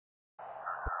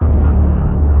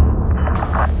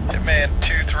Hitman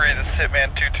 2-3, this is Hitman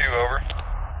 2-2, over.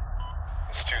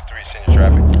 This is 2-3, senior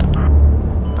traffic.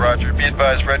 Roger, be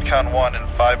advised, Redcon 1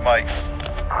 and 5 mics.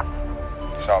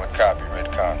 Solid copy,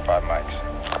 Redcon, 5 mics.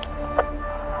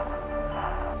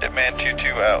 Hitman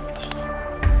 2-2 out.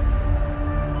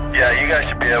 Yeah, you guys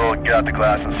should be able to get out the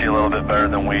glass and see a little bit better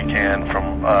than we can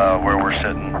from where we're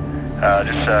sitting.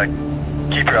 Just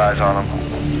keep your eyes on them.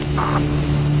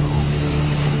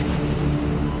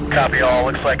 Copy all.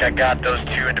 Looks like I got those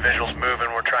two individuals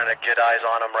moving. We're trying to get eyes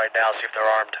on them right now, see if they're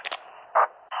armed.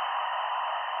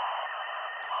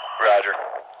 Roger.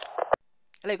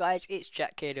 Hello guys, it's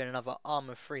Jack here doing another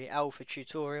ARMA 3 Alpha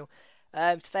tutorial.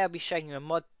 Today I'll be showing you a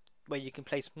mod where you can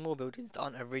place more buildings that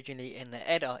aren't originally in the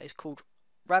editor. It's called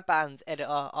Raabans Editor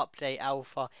Update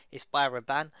Alpha. It's by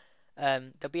Raabans.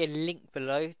 There'll be a link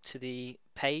below to the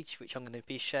page which I'm going to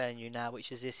be showing you now, which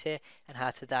is this here, and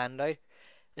how to download.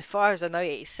 As far as I know,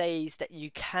 it says that you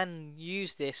can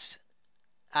use this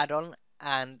add-on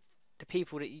and the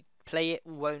people that you play it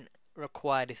won't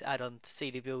require this add-on to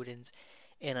see the buildings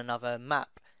in another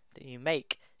map that you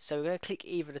make. So we're going to click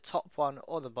either the top one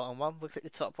or the bottom one. We'll click the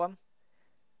top one.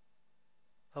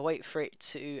 I'll wait for it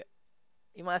to,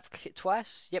 you might have to click it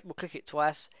twice. Yep, we'll click it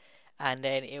twice and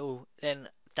then it will then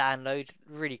download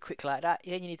really quick like that.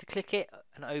 Then you need to click it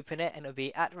and open it, and it'll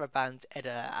be at Raabans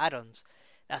Editor Add-ons.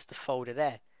 That's the folder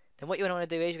there. Then what you want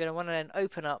to do is you're going to want to then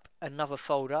open up another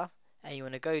folder, and you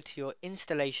want to go to your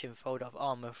installation folder of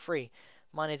ARMA 3.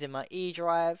 Mine is in my E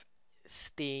drive,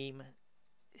 Steam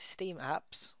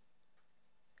apps,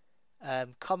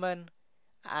 Common,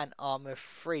 and ARMA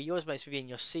 3. Yours must be in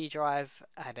your C drive,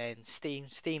 and then Steam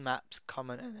apps,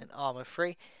 Common, and then ARMA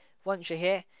 3. Once you're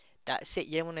here, that's it.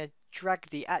 You want to drag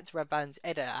the at Raabans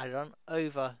Editor add-on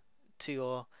over to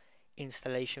your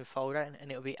installation folder,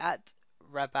 and it will be at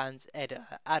Raabans Editor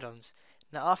add-ons.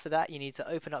 Now after that, you need to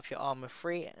open up your ARMA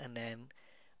 3, and then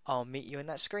I'll meet you in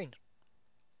that screen.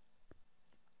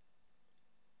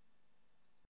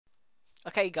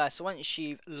 Okay guys, so once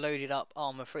you've loaded up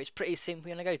ARMA 3, it's pretty simple.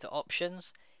 You're going to go to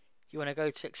options, you want to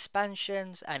go to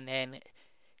expansions, and then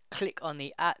click on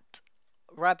the at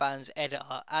Raabans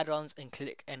Editor add-ons and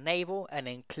click enable, and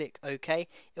then click OK.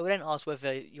 It will then ask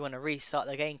whether you want to restart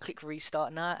the game. Click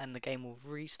restart now and the game will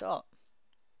restart.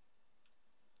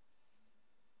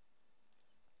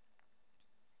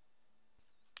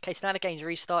 Okay, so now the game's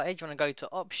restarted. You want to go to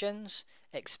options,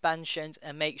 expansions,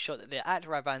 and make sure that the at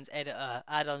Raabans Editor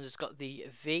add-ons has got the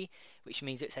V, which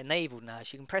means it's enabled now. So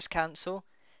you can press cancel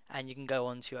and you can go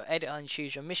on to your editor and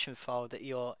choose your mission file that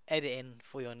you're editing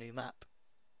for your new map.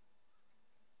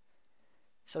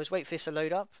 So let's wait for this to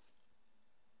load up.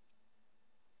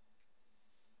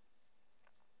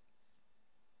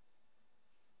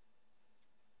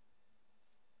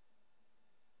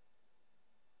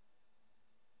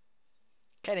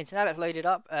 Okay, then so now that's loaded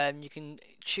up, you can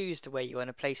choose the way you want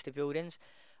to place the buildings.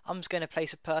 I'm just going to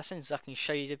place a person so I can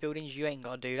show you the buildings. You ain't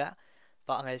got to do that,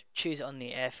 but I'm going to choose it on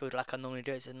the airfield like I normally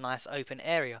do. It's a nice open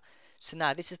area. So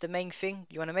now this is the main thing.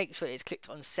 You want to make sure it's clicked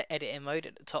on set editing mode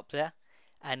at the top there,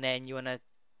 and then you want to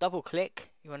double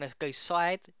click. You want to go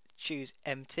side, choose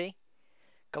empty,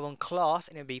 go on class,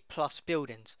 and it'll be plus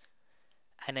buildings,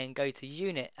 and then go to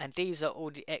unit, and these are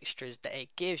all the extras that it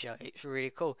gives you. It's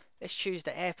really cool. Let's choose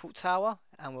the airport tower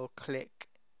and we'll click,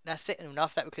 that's it, and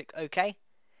after that we'll click OK,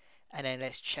 and then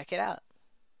let's check it out.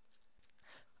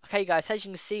 Okay guys, as you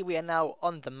can see, we are now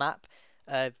on the map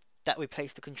that we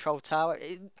placed the control tower.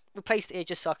 We placed it here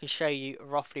just so I can show you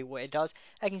roughly what it does.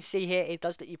 As you can see here, it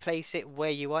does let you place it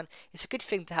where you want. It's a good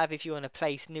thing to have if you want to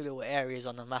place new little areas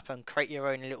on the map and create your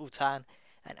own little town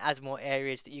and add more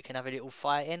areas that you can have a little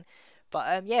fight in.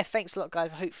 But yeah, thanks a lot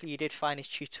guys. Hopefully you did find this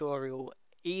tutorial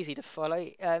easy to follow.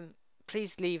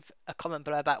 Please leave a comment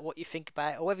below about what you think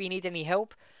about it, or whether you need any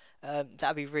help.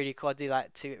 That'd be really cool. I do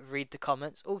like to read the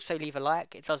comments. Also leave a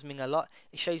like, it does mean a lot.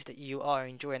 It shows that you are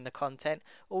enjoying the content.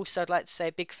 Also I'd like to say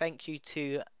a big thank you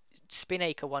to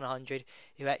Spinacre100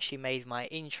 who actually made my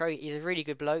intro. He's a really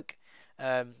good bloke.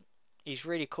 He's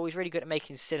really cool. He's really good at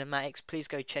making cinematics. Please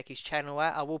go check his channel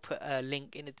out. I will put a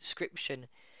link in the description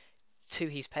to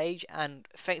his page. And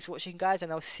thanks for watching guys,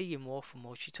 and I'll see you more for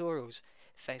more tutorials.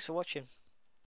 Thanks for watching.